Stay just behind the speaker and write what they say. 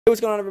Hey, what's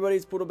going on, everybody?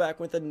 It's Poodle back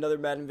with another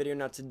Madden video.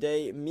 Now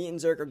today, me and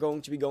Zerk are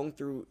going to be going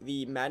through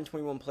the Madden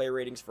 21 player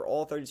ratings for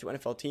all 32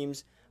 NFL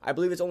teams. I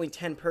believe it's only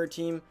 10 per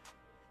team.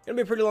 It'll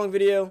be a pretty long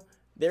video.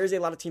 There is a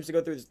lot of teams to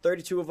go through. There's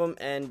 32 of them,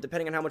 and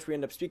depending on how much we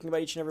end up speaking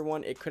about each and every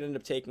one, it could end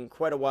up taking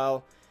quite a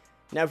while.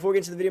 Now, before we get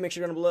into the video, make sure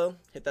you're down below,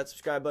 hit that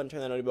subscribe button, turn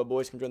that notification bell,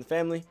 boys, come join the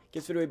family.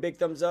 Give this video a big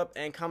thumbs up,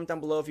 and comment down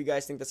below if you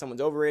guys think that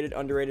someone's overrated,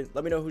 underrated.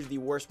 Let me know who's the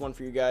worst one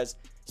for you guys,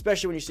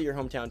 especially when you see your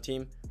hometown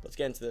team. Let's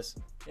get into this.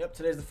 Yep,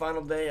 today's the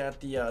final day at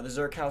the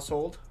Zerk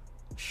household.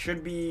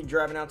 Should be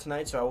driving out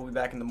tonight, so I will be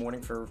back in the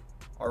morning for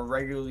our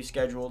regularly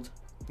scheduled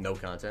no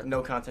content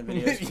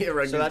videos. Yeah,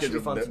 regularly so that should be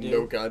scheduled fun to do.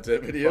 no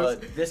content videos.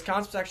 But this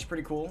concept's actually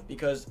pretty cool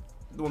because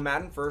when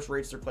Madden first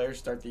rates their players to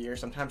start the year,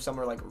 sometimes some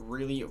are like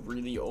really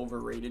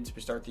overrated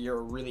to start the year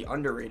or really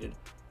underrated.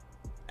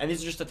 And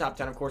these are just the top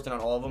 10, of course, not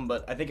all of them,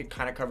 but I think it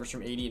kind of covers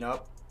from 80 and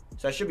up.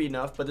 So that should be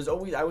enough. But I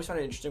always find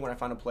it interesting when I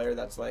find a player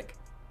that's like,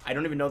 I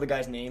don't even know the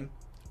guy's name,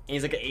 and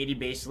he's like an 80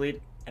 base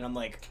lead, and I'm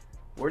like,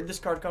 where did this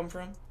card come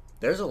from?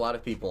 There's a lot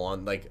of people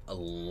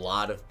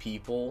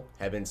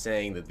have been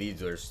saying that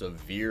these are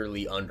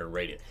severely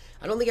underrated.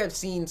 I don't think I've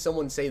seen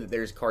someone say that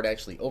there's a card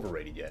actually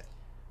overrated yet.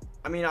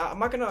 I mean, I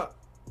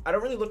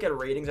don't really look at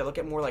ratings. I look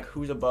at more like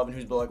who's above and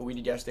who's below, like what we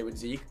did yesterday with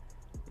Zeke.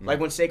 Like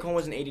when Saquon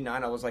was an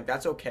 89, I was like,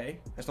 that's okay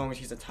as long as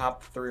he's a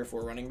top 3 or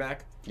 4 running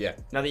back. Yeah.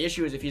 Now the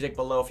issue is if he's like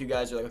below, if you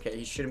guys are like, okay,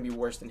 he shouldn't be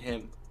worse than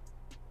him.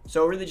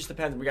 So it really just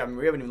depends. We haven't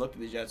even looked at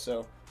these yet,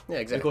 so yeah,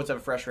 exactly. It's cool to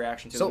have a fresh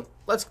reaction to so them.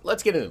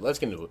 let's get into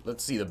it.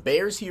 Let's see the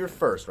Bears here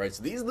first, right?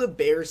 So these are the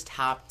Bears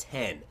top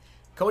 10.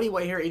 Cody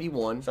Whitehair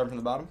 81. Starting from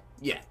the bottom.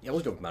 Yeah,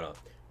 let's go from the bottom.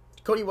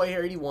 Cody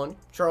Whitehair 81.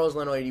 Charles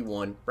Leno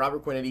 81.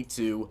 Robert Quinn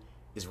 82.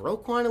 Is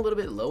Roquan a little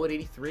bit low at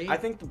 83? I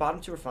think the bottom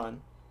two are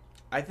fine.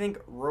 I think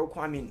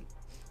Roquan's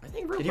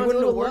Did he win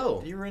an award?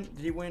 Low. Did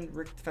he win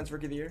Defensive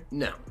Rookie of the Year?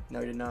 No. No,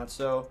 he did not.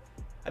 So,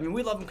 I mean,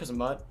 we love him because of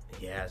Mutt.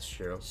 Yeah, that's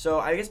true. So,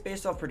 I guess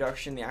based off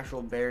production, the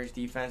actual Bears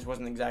defense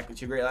wasn't exactly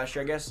too great last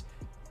year. I guess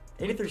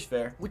 83 is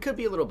fair. We could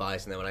be a little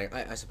biased in that one,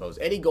 I suppose.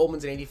 Eddie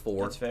Goldman's an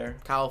 84. That's fair.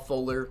 Kyle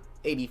Fuller,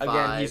 85.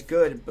 Again, he's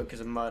good because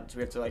of Mutt, so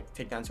we have to like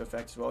take that into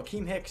effect as well.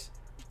 Akeem Hicks.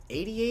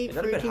 88 is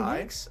that a bit high?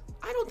 Hicks?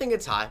 I don't think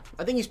it's high.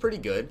 I think he's pretty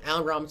good.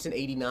 Allen Robinson,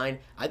 89.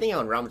 I think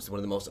Allen Robinson is one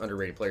of the most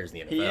underrated players in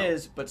the NFL. He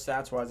is, but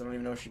stats-wise, I don't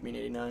even know if she'd be an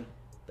 89.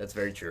 That's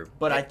very true.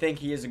 But I think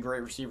he is a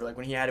great receiver. Like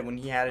when he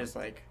had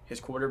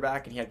his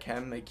quarterback and he had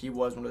Kem, like he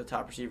was one of the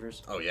top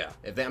receivers. Oh yeah.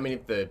 If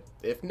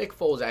Nick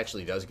Foles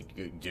actually does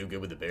do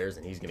good with the Bears,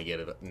 then he's going to get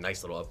a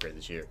nice little upgrade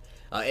this year.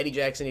 Eddie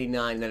Jackson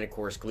 89, and then of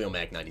course Khalil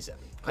Mack 97.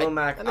 Khalil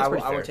Mack, I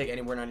would take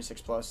anywhere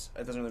 96 plus.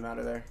 It doesn't really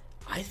matter there.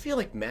 I feel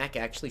like Mack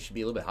actually should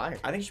be a little bit higher.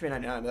 I think he should be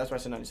 99, but that's why I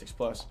said 96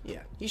 plus.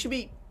 Yeah, he should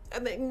be. I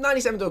think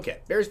 97's okay.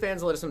 Bears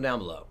fans, let us know down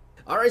below.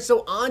 All right,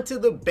 so on to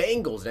the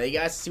Bengals. Now, you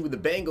guys see with the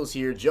Bengals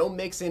here, Joe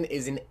Mixon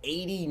is an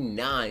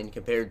 89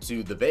 compared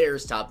to the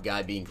Bears' top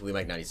guy being Khalil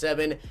Mack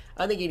 97.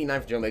 I think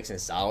 89 for Joe Mixon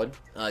is solid.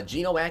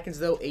 Geno Atkins,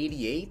 though,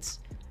 88.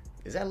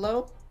 Is that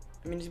low?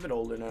 I mean, he's a bit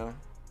older now.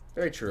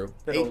 Very true.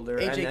 A bit older.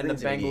 And the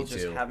Bengals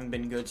just haven't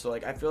been good. So,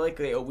 like, I feel like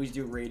they always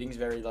do ratings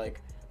very,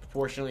 like,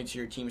 proportionally to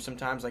your team.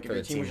 Sometimes, like, if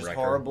your team was just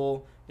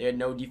horrible, they had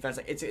no defense.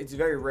 Like, it's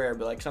very rare,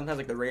 but, like, sometimes,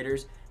 like, the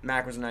Raiders,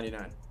 Mack was a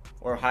 99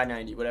 or a high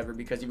 90, whatever,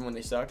 because even when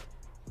they sucked.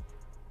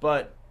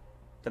 But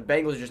the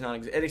Bengals are just not,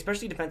 and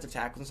especially defensive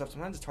tackles and stuff.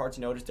 Sometimes it's hard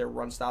to notice their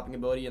run stopping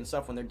ability and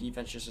stuff when their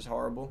defense just is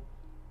horrible.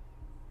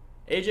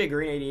 AJ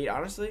Green 88,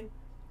 honestly,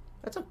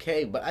 that's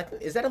okay, but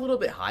is that a little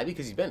bit high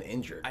because he's been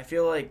injured? I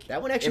feel like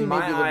that one actually in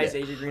my eyes,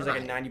 AJ Green's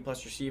like a 90+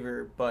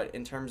 receiver, but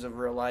in terms of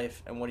real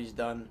life and what he's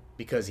done,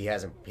 because he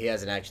hasn't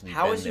actually.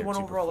 How is he one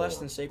overall less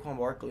than Saquon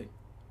Barkley?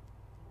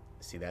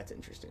 See, that's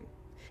interesting.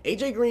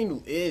 AJ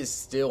Green is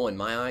still, in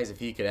my eyes, if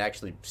he could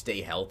actually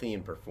stay healthy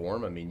and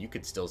perform, I mean, you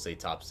could still say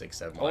top 6,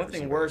 7. The only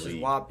thing worse is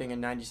Watt being a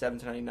 97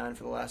 to 99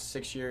 for the last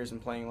 6 years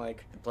and playing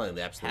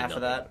half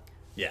of that.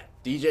 Yeah.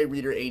 DJ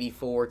Reader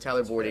 84,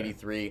 Tyler Boyd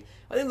 83.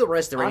 I think the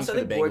rest of the ratings for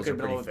the Bengals are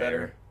pretty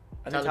fair.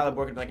 I think Tyler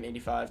Boyd could be like an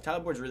 85.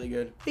 Tyler Boyd's really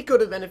good. He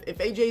could have been. If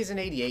AJ is an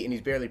 88 and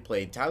he's barely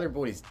played, Tyler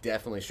Boyd is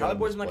definitely showing. Tyler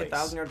Boyd's like a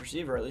 1,000-yard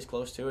receiver, or at least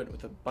close to it,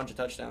 with a bunch of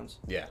touchdowns.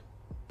 Yeah.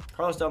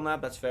 Carlos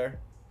Dunlap, that's fair.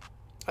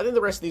 I think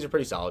the rest of these are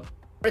pretty solid.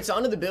 All right, so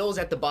on to the Bills.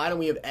 At the bottom,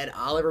 we have Ed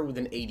Oliver with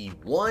an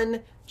 81,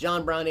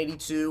 John Brown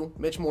 82,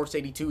 Mitch Morse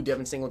 82,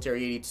 Devin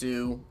Singletary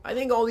 82. I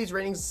think all these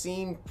ratings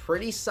seem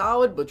pretty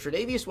solid, but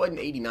Tre'Davious White an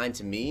 89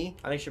 to me,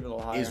 I think should be a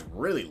little higher. Is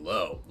really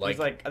low. I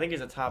think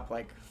he's a top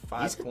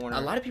 5 corner. A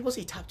lot of people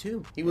say top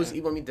 2. He was,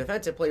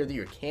 Defensive Player of the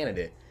Year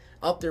candidate.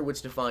 Up there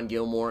with Stephon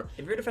Gilmore.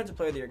 If you're a Defensive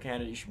Player of the Year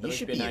candidate, you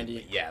should be a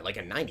 90. Yeah, like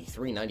a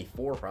 93,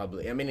 94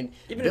 probably. I mean,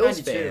 even Bills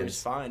a 92 fans,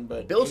 is fine,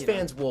 but Bills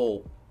fans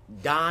will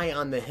die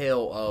on the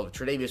hill of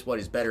Tre'Davious White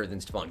is better than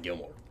Stephon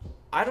Gilmore.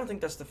 I don't think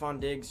that Stephon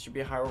Diggs should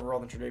be higher overall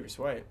than Tre'Davious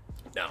White.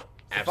 No,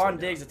 Stephon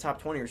Diggs is a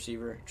top 20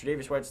 receiver.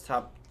 Tre'Davious White's a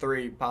top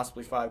 3,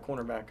 possibly 5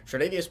 cornerback.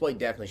 Tre'Davious White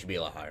definitely should be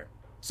a lot higher.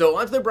 So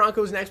on to the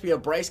Broncos next. We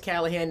have Bryce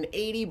Callahan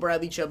 80,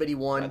 Bradley Chubb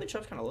 81. Bradley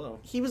Chubb's kind of low.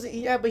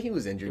 But he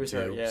was injured too.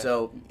 Hurt, yeah.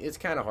 So it's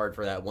kind of hard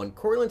for that one.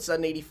 Cortland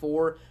Sutton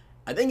 84.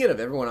 I think out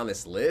of everyone on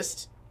this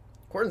list,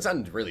 Cortland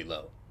Sutton's really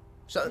low.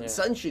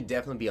 Sutton should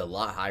definitely be a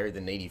lot higher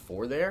than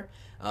 84 there.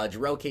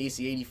 Jarrell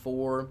Casey,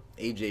 84.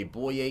 A.J.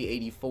 Boye,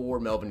 84.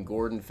 Melvin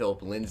Gordon,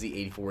 Philip Lindsay,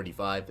 84,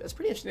 85. That's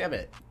pretty interesting to have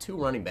it. 2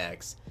 running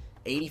backs,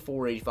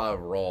 84, 85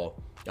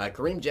 overall.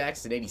 Kareem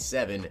Jackson,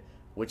 87,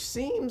 which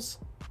seems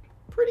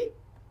pretty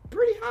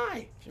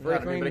high for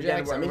Kareem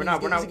Jackson. I mean,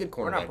 he's a good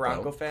cornerback. We're not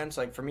Bronco fans.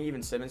 Like, for me,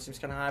 even Simmons seems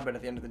kind of high, but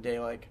at the end of the day,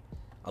 like...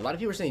 A lot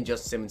of people are saying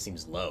Justin Simmons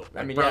seems low.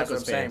 I mean, Broncos that's what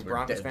I'm saying.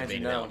 Broncos fans,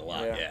 debating that one a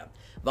lot, yeah.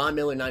 Von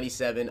Miller,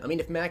 97. I mean,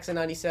 if Mac's a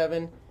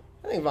 97,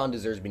 I think Von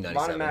deserves to be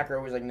 97. Von and Mac are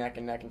always like neck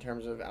and neck in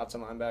terms of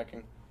outside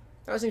linebacking.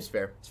 That seems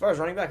fair. As far as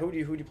running back, who do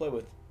you play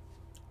with?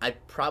 I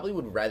probably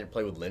would rather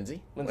play with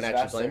Lindsey when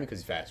actually playing because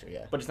he's faster,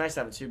 yeah. But it's nice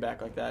to have a 2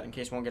 back like that in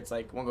case one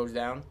goes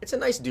down. It's a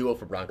nice duo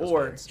for Broncos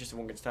fans. Or just if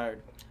one gets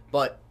tired.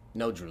 But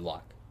no Drew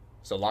Lock.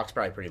 So Lock's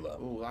probably pretty low.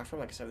 Ooh, Lock's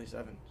probably like a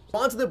 77.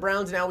 On to the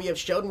Browns now. We have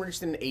Sheldon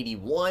Richardson at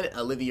 81,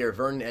 Olivier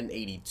Vernon at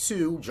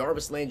 82,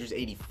 Jarvis Landry's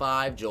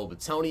 85, Joel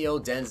Bitonio,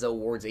 Denzel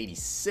Ward's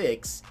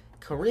 86,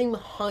 Kareem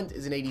Hunt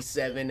is an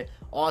 87,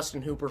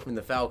 Austin Hooper from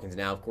the Falcons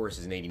now, of course,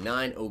 is an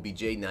 89,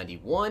 OBJ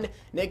 91,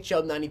 Nick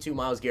Chubb 92,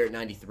 Myles Garrett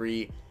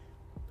 93.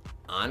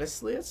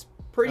 Honestly, it's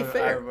pretty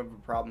fair. I have a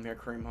problem here,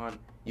 Kareem Hunt.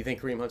 You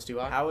think Kareem Hunt's too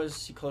high? How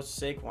is he close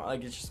to Saquon?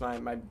 Like, it's just my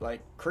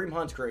Kareem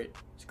Hunt's great.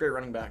 He's a great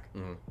running back.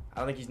 Mm-hmm. I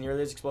don't think he's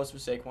nearly as explosive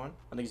as Saquon.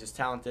 I think he's as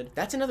talented.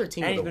 That's another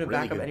team and with a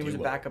really good and he was a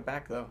duo. backup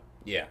back, though.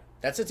 Yeah.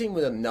 That's a team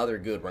with another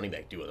good running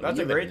back duo. That's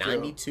a great duo.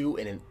 92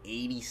 and an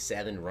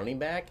 87 running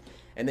back.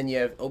 And then you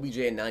have OBJ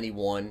at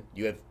 91.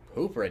 You have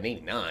Hooper at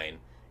 89.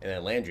 And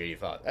then Landry at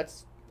 85.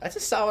 That's a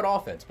solid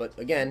offense. But,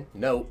 again,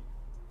 no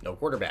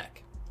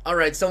quarterback. All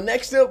right, so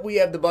next up we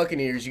have the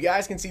Buccaneers. You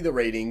guys can see the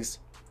ratings.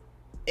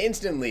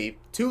 Instantly,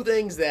 2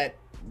 things that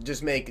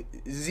just make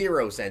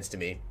 0 sense to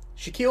me.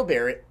 Shaquille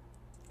Barrett,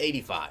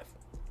 85.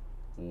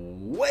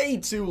 Way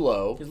too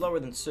low. He's lower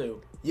than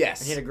Sue. Yes.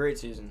 And he had a great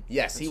season.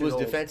 Yes, he was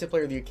Defensive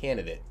Player of the Year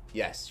candidate.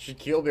 Yes,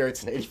 Shaquille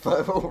Barrett's an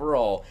 85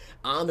 overall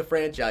on the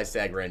franchise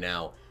tag right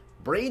now.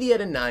 Brady at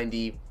a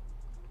 90.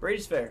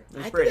 Brady's fair.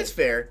 I think it's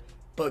fair.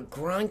 But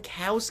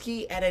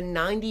Gronkowski at a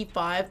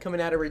 95 coming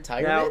out of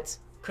retirement?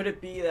 Now, could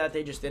it be that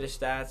they just did his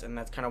stats and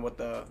that's kind of what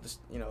the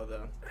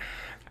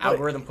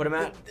algorithm put him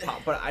at?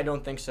 But I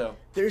don't think so.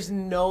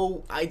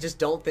 I just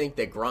don't think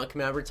that Gronk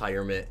coming out of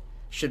retirement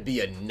should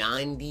be a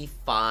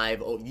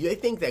 95. Oh, you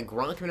think that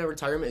Gronk coming out of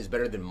retirement is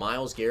better than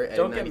Myles Garrett at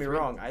a 93? Don't get me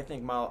wrong. I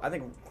think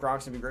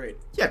Gronk's gonna be great.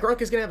 Yeah,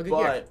 Gronk is gonna have a good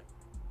year.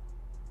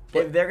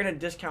 But if they're gonna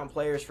discount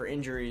players for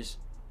injuries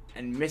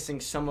and missing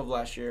some of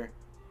last year,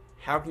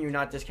 how can you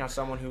not discount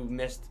someone who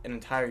missed an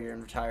entire year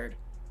and retired?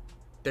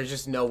 There's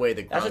just no way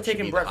that Gronk That's like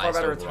taking Brett Favre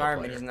out of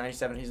retirement. Player. He's a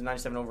 97. He's a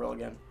 97 overall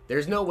again.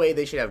 There's no way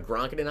they should have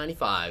Gronk at a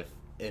 95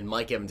 and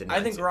Mike Evans at 92.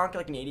 I think Gronk at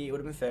like an 88 would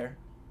have been fair.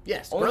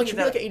 Yes, Gronk should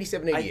be like an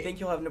 87, 88. I think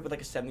he'll end up with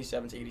like a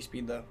 77 to 80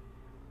 speed though,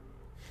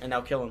 and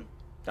that'll kill him.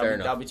 Fair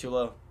enough. That'll be too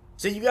low.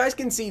 So you guys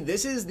can see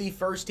this is the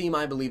first team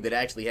I believe that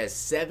actually has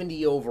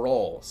 70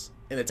 overalls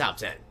in the top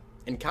 10.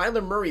 And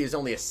Kyler Murray is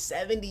only a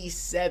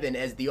 77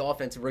 as the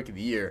offensive rookie of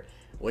the year,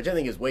 which I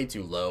think is way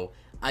too low.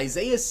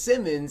 Isaiah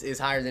Simmons is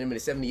higher than him at a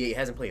 78,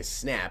 hasn't played a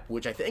snap,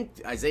 which I think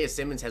Isaiah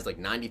Simmons has like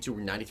 92 or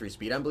 93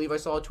 speed, I believe I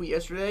saw a tweet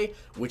yesterday,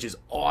 which is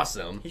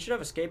awesome. He should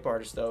have escape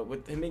artist, though.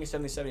 With him being a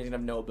 77, he's going to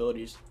have no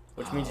abilities,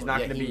 which means he's not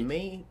going to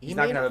be... He's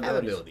not going to have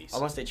abilities.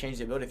 Unless they change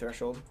the ability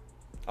threshold.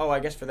 Oh,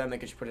 I guess for them, they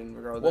could just put it in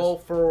regardless. Well,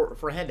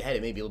 for head-to-head,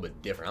 it may be a little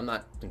bit different. I'm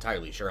not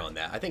entirely sure on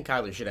that. I think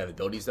Kyler should have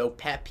abilities, though.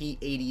 Pat Pete,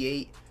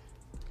 88.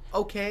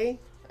 Okay.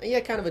 Yeah,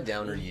 kind of a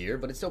downer year,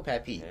 but it's still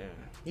Pat Pete. Yeah.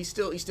 He's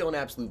still an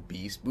absolute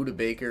beast. Buda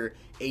Baker,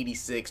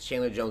 86.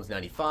 Chandler Jones,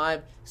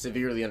 95.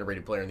 Severely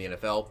underrated player in the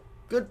NFL.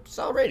 Good,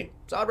 solid rating.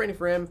 Solid rating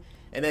for him.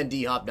 And then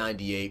D-Hop,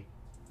 98.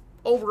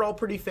 Overall,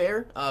 pretty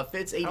fair.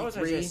 Fitz, 83. How is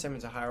Isaiah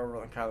Simmons a higher overall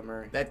than Kyler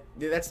Murray?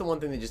 That's the one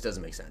thing that just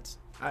doesn't make sense.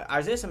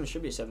 Isaiah Simmons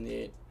should be a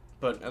 78,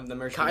 but the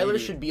Murray Kyler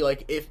should be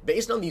like, if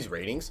based on these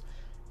ratings,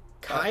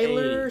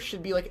 Kyler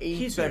should be like 82.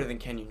 He's better than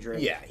Kenyon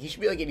Drake. Yeah, he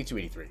should be like 82,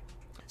 83.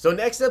 So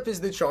next up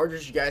is the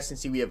Chargers. You guys can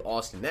see we have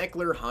Austin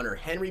Eckler, Hunter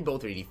Henry,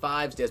 both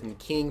 85s, Desmond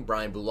King,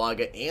 Brian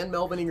Bulaga, and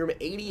Melvin Ingram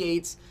at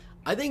 88s.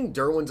 I think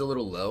Derwin's a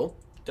little low.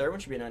 Derwin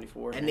should be a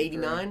 94. And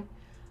 89?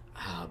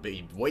 But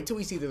wait till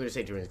we see the other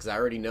safety ratings, because I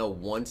already know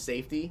one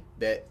safety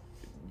that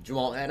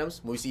Jamal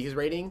Adams, when we see his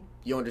rating,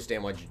 you'll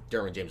understand why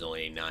Derwin James is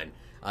only 89.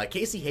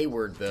 Casey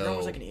Hayward, though.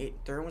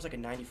 Derwin was like a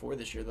 94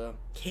 this year, though.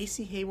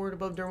 Casey Hayward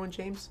above Derwin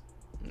James?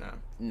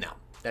 No.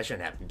 That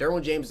shouldn't happen.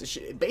 Derwin James,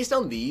 based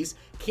on these,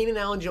 Keenan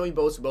Allen, Joey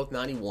Bosa, both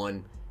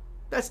 91.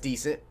 That's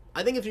decent.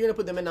 I think if you're going to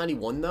put them at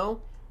 91,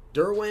 though,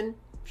 Derwin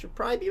should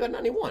probably be about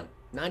 91.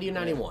 90 or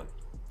 91.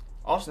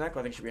 Austin Eckler,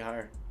 I think, should be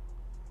higher.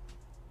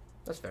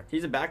 That's fair.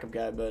 He's a backup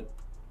guy, but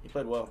he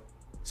played well.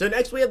 So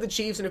next we have the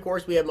Chiefs, and of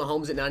course we have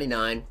Mahomes at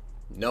 99.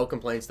 No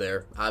complaints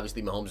there.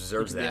 Obviously, Mahomes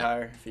deserves that. Be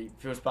higher if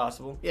it was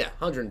possible. Yeah,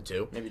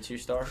 102. Maybe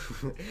 2-star.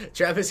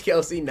 Travis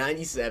Kelce,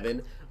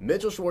 97.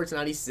 Mitchell Schwartz,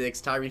 96.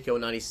 Tyreek Hill,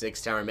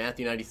 96. Tyrann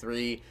Mathieu,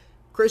 93.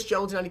 Chris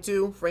Jones,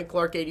 92. Frank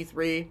Clark,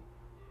 83.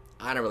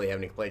 I don't really have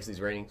any complaints with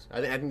these ratings.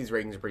 I think these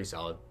ratings are pretty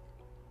solid.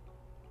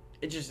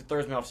 It just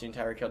throws me off seeing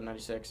Tyreek Hill,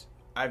 96.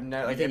 I've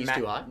never. You Like, think he's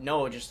too high?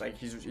 No, just like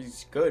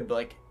he's good, but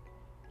like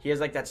he has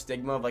like that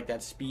stigma of like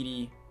that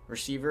speedy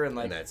receiver, and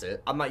like And that's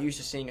it. I'm not used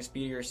to seeing a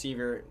speedy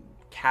receiver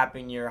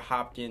capping your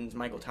Hopkins,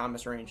 Michael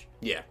Thomas range.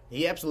 Yeah,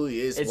 he absolutely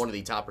is one of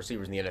the top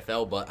receivers in the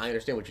NFL, but I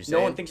understand what you're saying.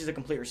 No one thinks he's a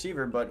complete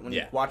receiver, but when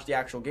you watch the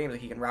actual games,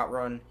 like he can route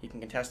run, he can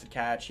contested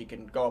catch, he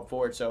can go up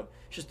forward, so it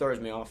just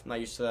throws me off. I'm not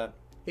used to that.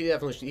 He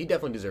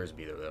definitely deserves to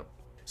be there, though.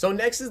 So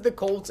next is the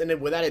Colts, and then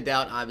without a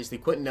doubt, obviously,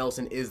 Quentin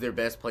Nelson is their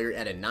best player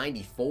at a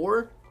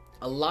 94.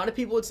 A lot of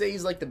people would say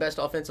he's like the best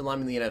offensive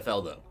lineman in the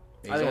NFL, though.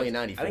 He's only a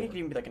 94. I think he could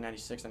even be like a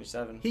 96,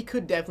 97. He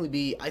could definitely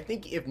be. I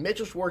think if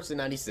Mitchell Schwartz is a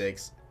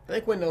 96, I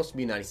think Quentin Nelson would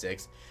be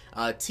 96.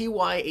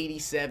 T.Y.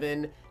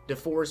 87,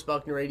 DeForest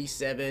Buckner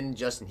 87,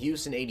 Justin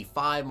Houston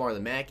 85,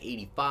 Marlon Mack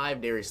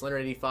 85, Darius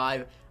Leonard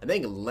 85. I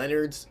think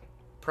Leonard's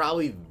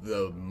probably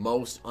the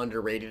most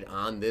underrated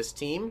on this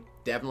team.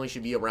 Definitely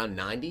should be around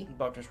 90.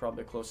 Buckner's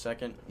probably a close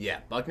second.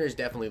 Yeah, Buckner's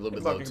definitely a little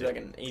bit low Buckner's too. like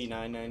an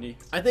 89, 90.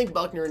 I think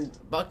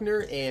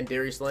Buckner and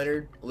Darius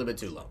Leonard a little bit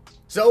too low.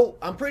 So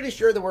I'm pretty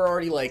sure that we're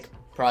already like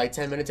probably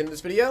 10 minutes into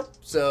this video.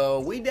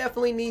 So we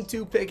definitely need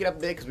to pick it up a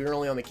bit because we were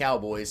only on the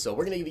Cowboys. So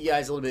we're going to give you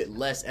guys a little bit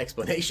less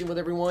explanation with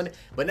everyone.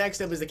 But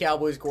next up is the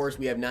Cowboys, of course.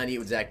 We have 98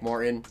 with Zach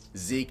Martin,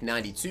 Zeke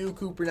 92,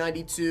 Cooper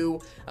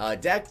 92.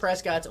 Dak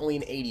Prescott's only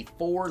an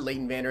 84,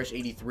 Leighton Vander Esch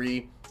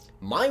 83.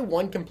 My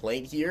one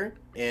complaint here,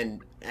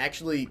 and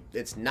actually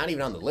it's not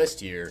even on the list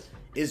here,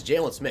 is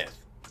Jalen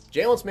Smith.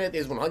 Jalen Smith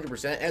is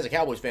 100%, as a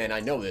Cowboys fan, I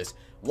know this,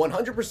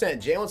 100%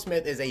 Jalen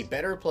Smith is a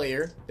better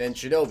player than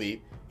Chidobe.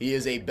 He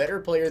is a better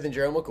player than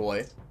Gerald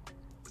McCoy.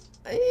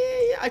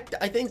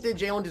 I think that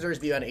Jalen deserves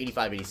to be about an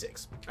 85,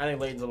 86. I think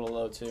Leighton's a little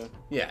low, too.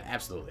 Yeah,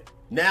 absolutely.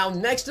 Now,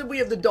 next up we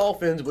have the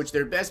Dolphins, which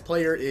their best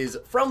player is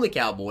from the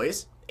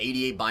Cowboys.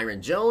 88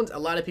 Byron Jones. A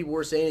lot of people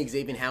were saying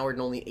Xavier Howard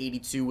and only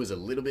 82 was a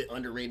little bit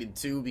underrated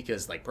too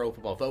because like Pro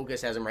Football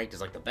Focus has him ranked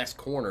as like the best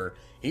corner.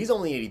 He's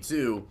only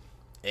 82,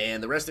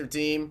 and the rest of their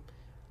team,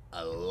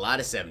 a lot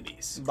of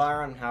 70s.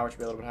 Byron Howard should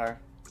be a little bit higher.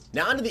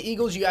 Now onto the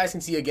Eagles, you guys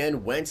can see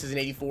again, Wentz is an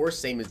 84,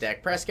 same as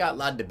Dak Prescott. A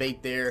lot of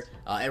debate there.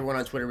 Everyone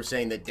on Twitter was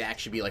saying that Dak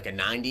should be like a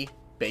 90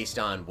 based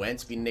on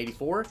Wentz being an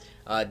 84.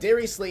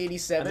 Darius Slay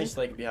 87. I think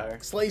Slay could be higher.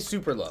 Slay's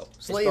super low.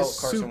 Slay is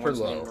super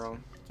low.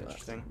 Wrong.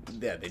 Interesting.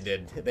 Yeah, they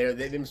did.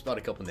 They misspelled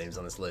a couple names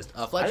on this list.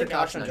 Fletcher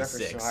Cox 96.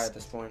 Jefferson's so high at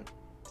this point.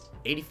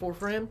 84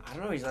 for him? I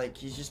don't know.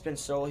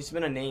 He's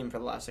been a name for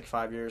the last like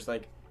 5 years.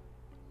 Like,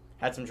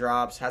 had some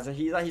drops. I don't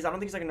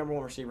think he's like a number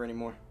one receiver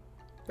anymore.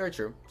 Very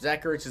true.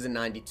 Zach Ertz is a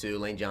 92.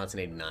 Lane Johnson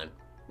 89.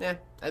 Yeah,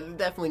 I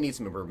definitely need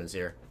some improvements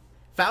here.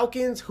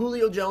 Falcons,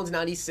 Julio Jones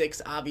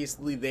 96,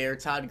 obviously there.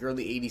 Todd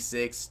Gurley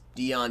 86.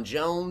 Deion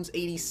Jones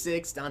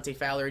 86. Dante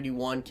Fowler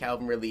 81.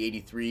 Calvin Ridley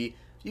 83.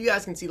 You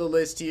guys can see the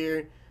list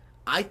here.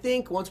 I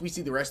think once we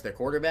see the rest of the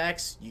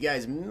quarterbacks, you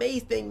guys may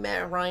think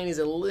Matt Ryan is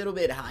a little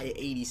bit high at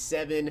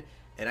 87,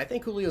 and I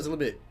think Julio's a little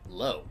bit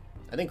low.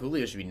 I think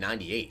Julio should be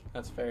 98.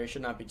 That's fair. He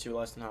should not be too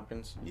less than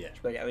Hopkins. Yeah.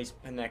 Should be like at least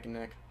neck and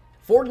neck.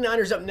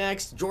 49ers up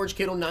next. George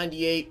Kittle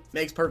 98.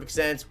 Makes perfect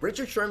sense.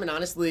 Richard Sherman,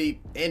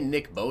 honestly, and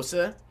Nick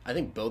Bosa. I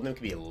think both of them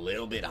could be a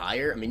little bit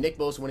higher. I mean, Nick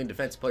Bosa winning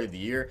Defensive Player of the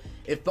Year.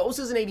 If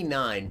Bosa's an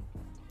 89,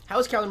 how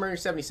is Kyler Murray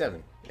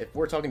 77? If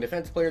we're talking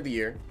Defensive Player of the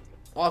Year,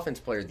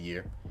 Offensive Player of the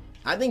Year,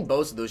 I think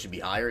both of those should be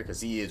higher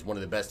because he is one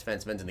of the best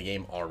defensive ends in the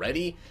game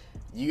already.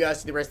 You guys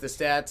see the rest of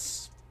the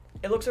stats?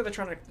 It looks like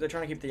they're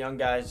trying to keep the young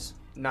guys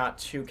not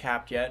too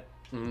capped yet.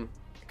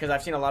 Because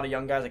I've seen a lot of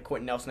young guys like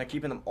Quentin Nelson. They're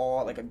keeping them all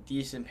at like a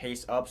decent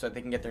pace up so that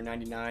they can get their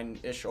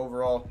 99-ish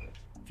overall.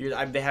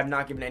 They have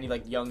not given any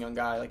like young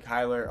guy like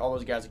Kyler. All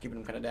those guys are keeping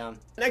them kind of down.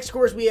 Next, of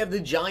course, we have the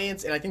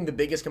Giants, and I think the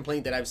biggest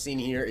complaint that I've seen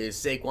here is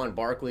Saquon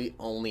Barkley,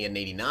 only an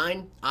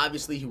 89.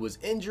 Obviously, he was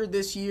injured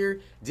this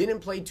year, didn't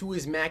play to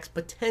his max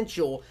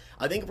potential.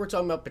 I think if we're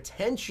talking about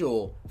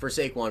potential for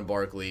Saquon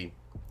Barkley,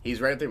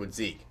 he's right up there with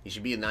Zeke. He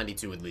should be a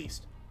 92 at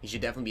least. He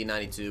should definitely be a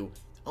 92.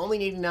 Only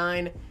an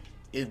 89.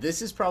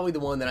 This is probably the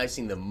one that I've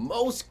seen the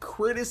most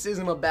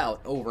criticism about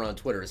over on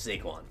Twitter is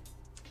Saquon.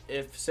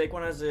 If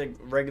Saquon has a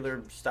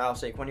regular style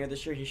Saquon year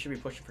this year, he should be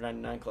pushing for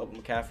 99 club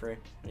with McCaffrey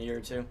in a year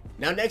or two.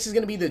 Now next is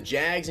going to be the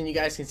Jags, and you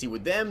guys can see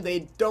with them,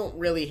 they don't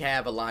really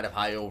have a lot of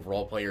high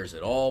overall players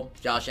at all.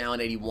 Josh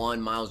Allen 81,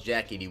 Miles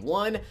Jack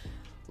 81,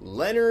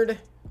 Leonard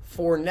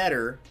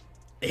Fournette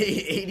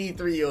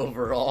 83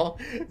 overall,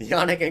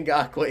 Yannick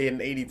Ngakoue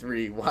an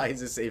 83. Why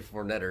does it say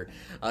Fournette?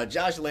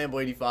 Josh Lambo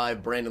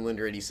 85, Brandon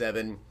Linder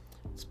 87.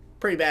 It's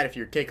pretty bad if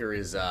your kicker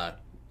is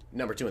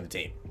number 2 in the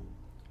team.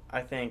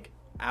 I think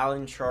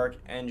Allen, Shark,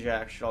 and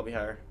Jack should all be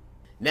higher.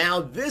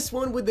 Now, this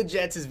one with the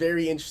Jets is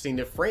very interesting.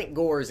 If Frank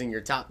Gore is in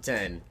your top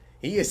 10,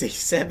 he is a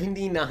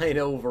 79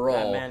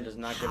 overall. That man does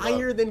not give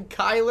higher up. than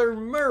Kyler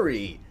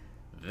Murray.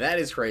 That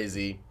is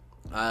crazy.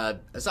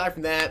 Aside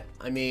from that,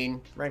 I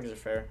mean, rankings are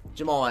fair.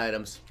 Jamal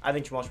Adams. I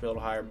think Jamal should be a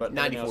little higher, but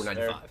 94,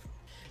 95.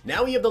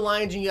 Now we have the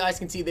Lions, and you guys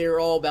can see they're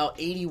all about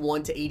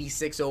 81 to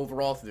 86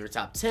 overall through their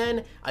top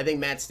 10. I think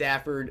Matt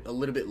Stafford a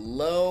little bit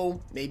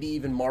low. Maybe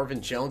even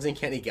Marvin Jones and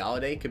Kenny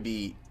Galladay could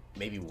be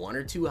maybe 1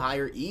 or 2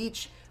 higher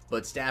each,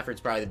 but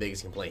Stafford's probably the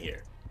biggest complaint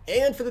here.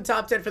 And for the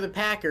top 10 for the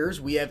Packers,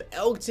 we have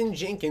Elgton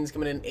Jenkins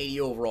coming in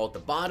 80 overall at the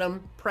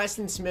bottom.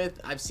 Preston Smith,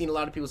 I've seen a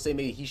lot of people say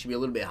maybe he should be a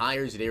little bit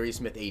higher. Zadarius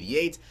Smith,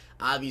 88.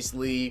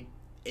 Obviously,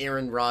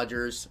 Aaron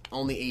Rodgers,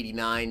 only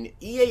 89.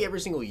 EA every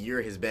single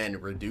year has been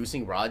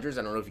reducing Rodgers.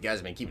 I don't know if you guys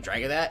have been keeping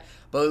track of that,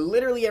 but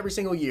literally every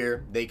single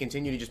year, they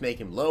continue to just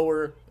make him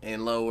lower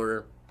and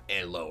lower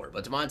and lower.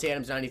 But Devontae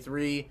Adams,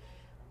 93.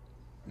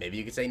 Maybe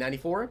you could say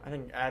 94? I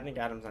think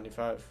Adams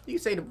 95. You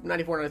could say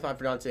 94, 95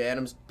 for Devontae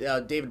Adams.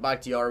 David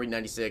Bakhtiari,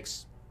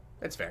 96.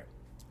 That's fair.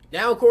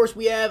 Now, of course,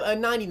 we have a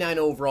 99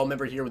 overall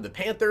member here with the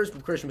Panthers,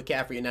 with Christian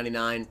McCaffrey at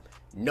 99.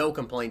 No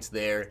complaints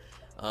there.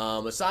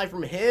 Aside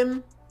from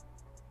him,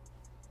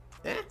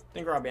 I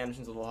think Robbie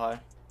Anderson's a little high.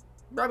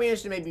 Robbie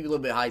Anderson may be a little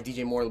bit high,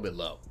 DJ Moore a little bit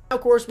low. Now,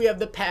 of course, we have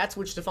the Pats,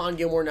 which Stephon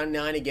Gilmore,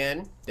 99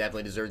 again.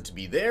 Definitely deserved to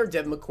be there.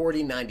 Devin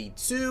McCourty,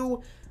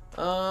 92.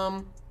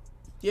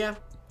 Yeah.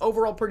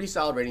 Overall, pretty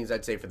solid ratings,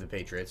 I'd say, for the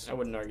Patriots. I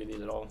wouldn't argue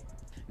these at all.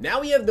 Now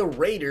we have the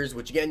Raiders,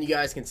 which, again, you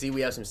guys can see we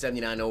have some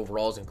 79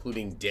 overalls,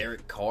 including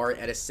Derek Carr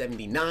at a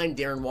 79,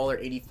 Darren Waller,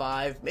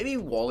 85. Maybe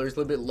Waller's a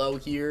little bit low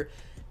here.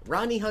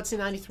 Rodney Hudson,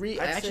 93.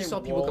 I actually saw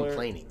people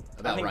complaining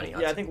about Rodney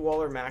Hudson. Yeah, I think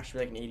Waller max should be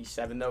like an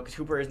 87, though, because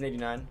Hooper is an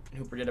 89, and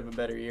Hooper did have a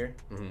better year.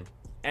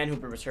 And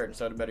Hooper was hurt and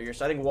so had a better year.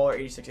 So I think Waller,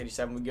 86,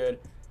 87 would be good.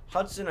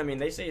 Hudson, I mean,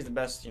 they say he's the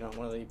best,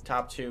 one of the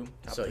top two.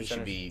 So he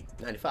should be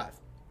 95.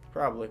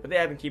 Probably, but they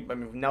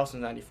haven't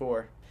Nelson's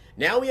 94.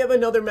 Now we have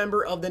another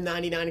member of the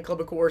 99 club,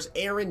 of course,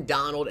 Aaron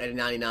Donald at a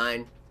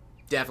 99.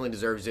 Definitely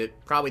deserves it.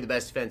 Probably the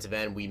best defensive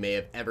end we may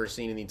have ever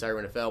seen in the entire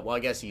NFL. Well, I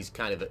guess he's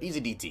he's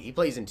a DT. He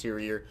plays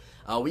interior.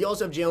 We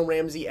also have Jalen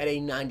Ramsey at a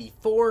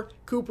 94.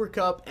 Cooper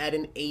Kupp at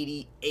an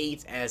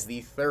 88 as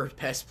the third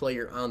best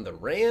player on the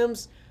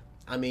Rams.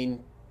 I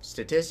mean,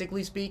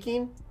 statistically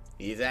speaking,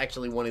 he's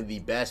actually one of the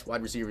best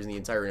wide receivers in the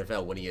entire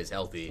NFL when he is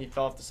healthy. He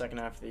fell off the second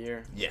half of the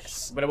year.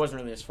 Yes. But it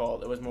wasn't really his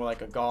fault. It was more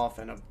like a Goff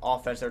and an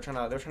offense. They were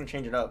trying to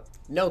change it up.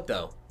 Note,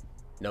 though,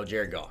 no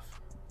Jared Goff.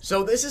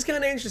 So this is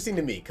kind of interesting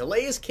to me.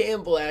 Calais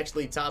Campbell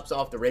actually tops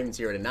off the Ravens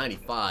here at a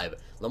 95.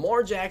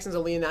 Lamar Jackson's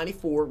only a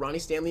 94. Ronnie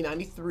Stanley,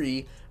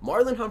 93.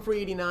 Marlon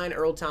Humphrey, 89.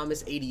 Earl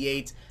Thomas,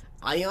 88.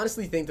 I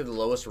honestly think that the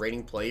lowest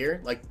rating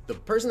player, like the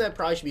person that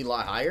probably should be a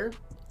lot higher,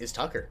 is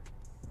Tucker.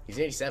 He's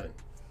an 87.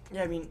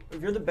 Yeah, I mean,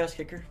 if you're the best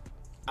kicker,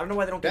 I don't know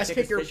why they don't get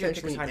kicker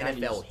potentially in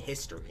NFL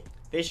history.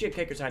 They should get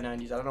kickers high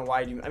 90s. I don't know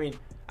why. I mean,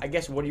 I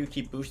guess what do you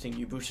keep boosting? Do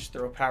you boost his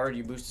throw power? Do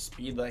you boost his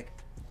speed? Like,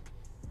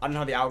 I don't know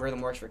how the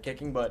algorithm works for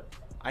kicking, but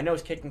I know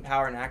his kicking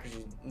power and accuracy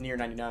is near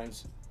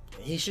 99s.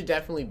 He should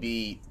definitely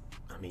be,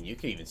 I mean, you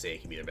could even say he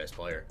could be their best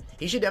player.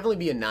 He should definitely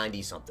be a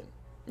 90-something.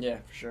 Yeah,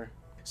 for sure.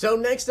 So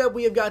next up,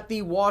 we have got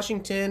the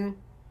Washington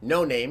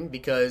no name,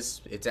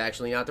 because it's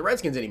actually not the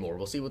Redskins anymore.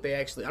 We'll see what they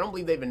actually, I don't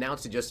believe they've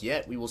announced it just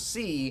yet. We will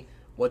see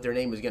what their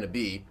name is going to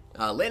be.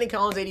 Landon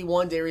Collins,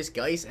 81. Darius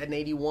Geis at an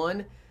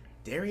 81.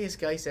 Darius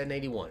Geis at an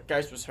 81.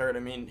 Geis was hurt. I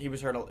mean, he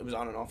was hurt. It was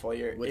on and off all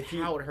year. With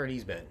how hurt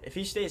he's been. If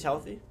he stays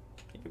healthy,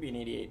 he could be an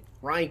 88.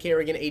 Ryan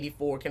Kerrigan,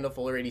 84. Kendall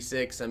Fuller,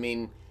 86. I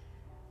mean,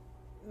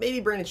 maybe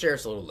Brandon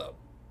Sheriff's a little low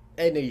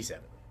at an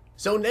 87.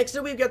 So next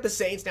up, we've got the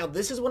Saints. Now,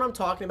 this is what I'm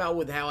talking about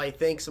with how I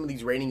think some of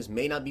these ratings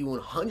may not be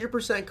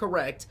 100%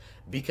 correct,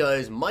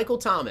 because Michael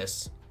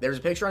Thomas, there's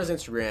a picture on his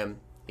Instagram,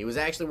 he was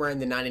actually wearing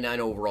the 99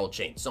 overall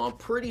chain. So I'm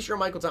pretty sure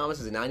Michael Thomas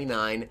is a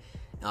 99.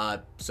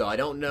 So I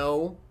don't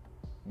know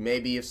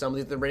maybe if some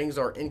of the ratings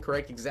are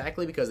incorrect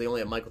exactly, because they only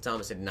have Michael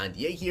Thomas at a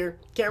 98 here.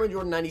 Cameron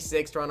Jordan,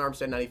 96. Teron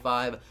Armstead,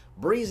 95.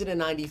 Breeze at a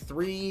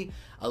 93.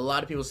 A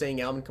lot of people saying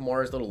Alvin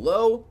Kamara is a little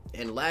low.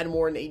 And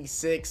Lattimore an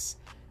 86.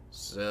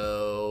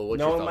 So, what's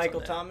your thoughts on that?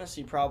 Michael Thomas,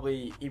 he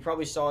probably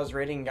saw his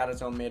rating and got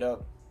his own made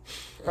up.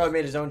 Probably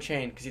made his own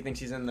chain because he thinks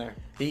he's in there.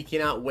 He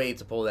cannot wait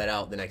to pull that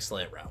out the next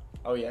slant route.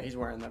 Oh, yeah, he's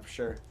wearing that for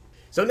sure.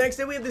 So, next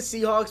up, we have the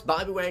Seahawks.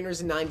 Bobby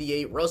Wagner's in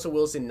 98. Russell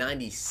Wilson,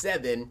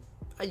 97.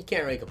 You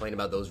can't really complain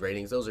about those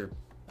ratings. Those are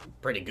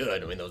pretty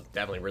good. I mean, those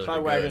definitely really good.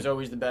 Bobby Wagner's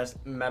always the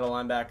best middle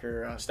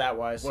linebacker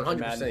stat-wise.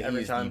 100%.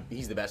 Every time.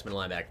 He's the best middle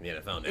linebacker in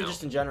the NFL now. And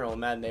just in general, in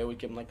Madden, they always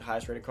give him like the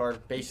highest rated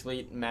card.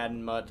 Basically,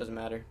 Madden, Mud, doesn't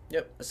matter.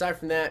 Yep. Aside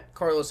from that,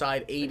 Carlos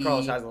Hyde, 80. And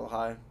Carlos Hyde's a little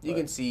high. You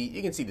can see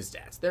the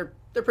stats. They're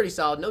pretty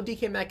solid. No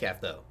DK Metcalf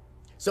though.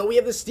 So we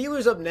have the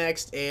Steelers up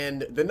next,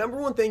 and the number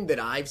one thing that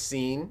I've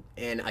seen,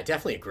 and I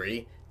definitely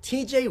agree,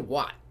 TJ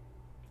Watt,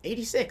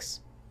 86.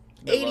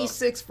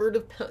 86 for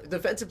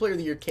Defensive Player of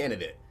the Year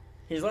candidate.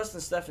 He's less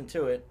than Stephen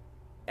Tuitt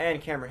and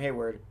Cameron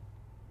Hayward.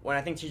 When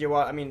I think TJ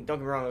Watt, I mean, don't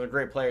get me wrong, they're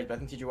great players, but I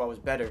think TJ Watt was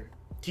better.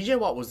 TJ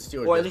Watt was the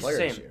Steelers' best player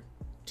this year.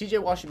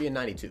 TJ Watt should be a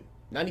 92.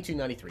 92,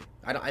 93.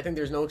 I think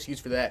there's no excuse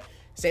for that.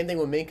 Same thing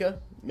with Minka.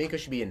 Minka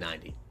should be a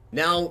 90.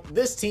 Now,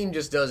 this team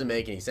just doesn't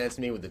make any sense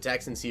to me with the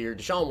Texans here.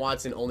 Deshaun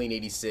Watson only an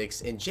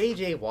 86, and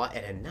J.J. Watt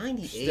at a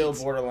 98. Still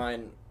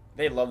borderline.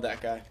 They love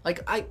that guy.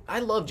 Like, I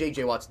love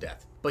J.J. Watt's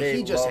death, but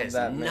he just has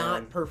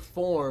not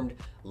performed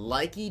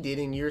like he did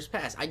in years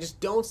past. I just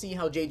don't see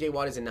how J.J.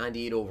 Watt is a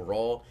 98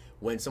 overall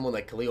when someone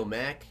like Khalil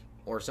Mack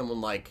or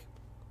someone like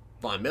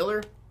Von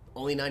Miller,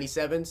 only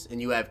 97s,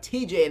 and you have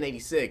T.J. an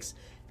 86.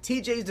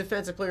 T.J.'s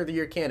Defensive Player of the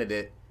Year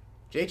candidate.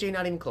 J.J.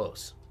 not even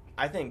close.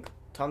 I think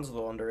tons of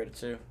the underrated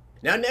too.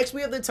 Now, next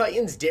we have the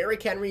Titans.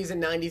 Derrick Henry is a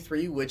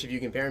 93, which if you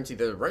compare him to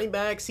the running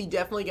backs, he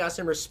definitely got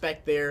some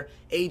respect there.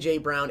 A.J.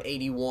 Brown,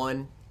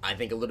 81. I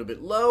think a little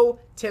bit low.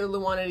 Taylor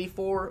Lewan,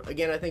 84.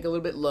 Again, I think a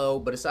little bit low,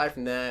 but aside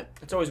from that...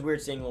 It's always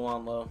weird seeing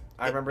Lewan low.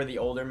 I remember the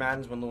older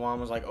Maddens when Lewan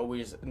was like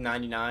always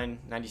 99,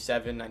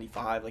 97,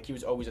 95. Like he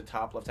was always a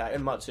top left tackle.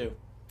 And Mutt too.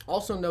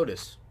 Also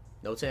notice,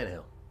 no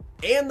Tannehill.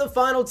 And the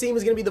final team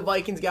is going to be the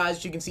Vikings, guys.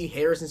 As you can see,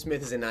 Harrison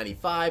Smith is a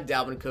 95.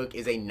 Dalvin Cook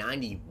is a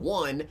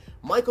 91.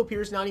 Michael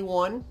Pierce,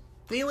 91.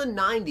 Thielen,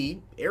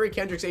 90. Eric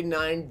Kendricks,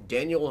 89.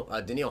 Daniel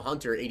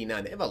Hunter,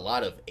 89. They have a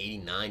lot of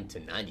 89 to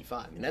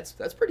 95. I mean, that's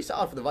pretty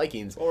solid for the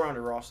Vikings.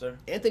 All-rounder roster.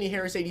 Anthony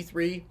Harris,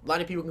 83. A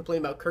lot of people complain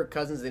about Kirk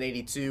Cousins in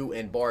 82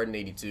 and Bard in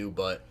 82,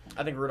 but...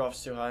 I think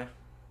Rudolph's too high.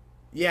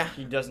 Yeah.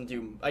 He doesn't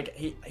do... Like,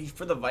 he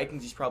for the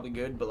Vikings, he's probably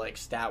good, but, like,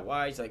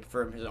 stat-wise, like,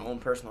 for his own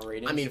personal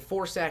ratings... I mean,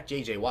 4-sack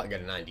J.J. Watt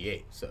got a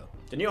 98, so...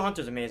 Daniel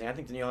Hunter's amazing. I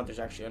think Daniel Hunter's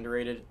actually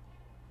underrated.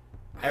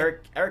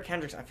 Eric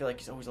Kendricks, I feel like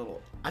he's always a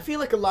little... I feel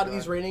like a lot of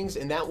these ratings,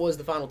 and that was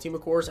the final team,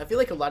 of course, I feel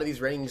like a lot of these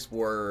ratings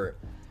were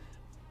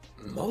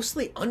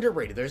mostly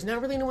underrated. There's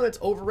not really anyone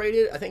that's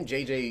overrated. I think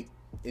JJ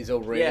is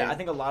overrated. Yeah, I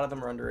think a lot of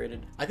them are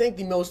underrated. I think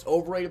the most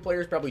overrated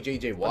player is probably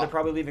JJ Watt. But they're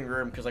probably leaving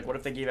room, because, like, what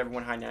if they gave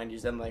everyone high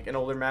 90s? Then, like, an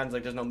older man's,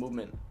 like, there's no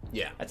movement.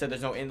 Yeah. I said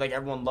there's no... And, like,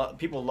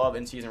 people love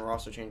in-season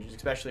roster changes,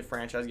 especially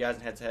franchise guys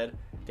and head-to-head.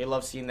 They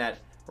love seeing that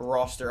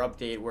roster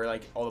update where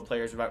like all the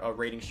players have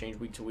ratings change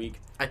week to week.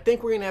 I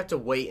think we're gonna have to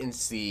wait and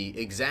see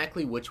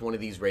exactly which one of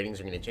these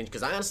ratings are gonna change,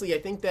 because honestly I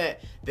think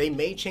that they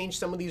may change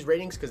some of these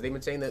ratings because they've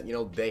been saying that, you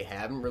know, they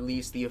haven't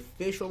released the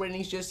official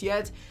ratings just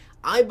yet.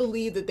 I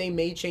believe that they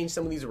may change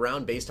some of these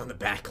around based on the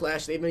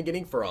backlash they've been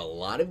getting for a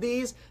lot of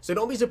these. So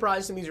don't be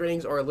surprised some of these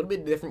ratings are a little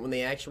bit different when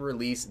they actually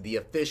release the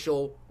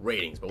official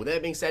ratings. But with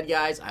that being said,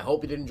 guys, I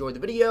hope you did enjoy the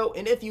video.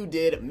 And if you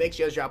did, make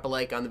sure you drop a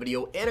like on the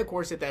video. And of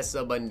course, hit that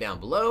sub button down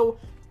below.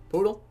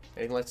 Poodle,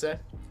 anything left to say?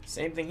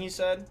 Same thing he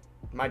said.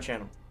 My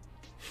channel.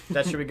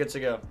 That should be good to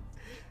go.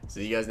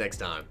 See you guys next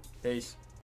time. Peace.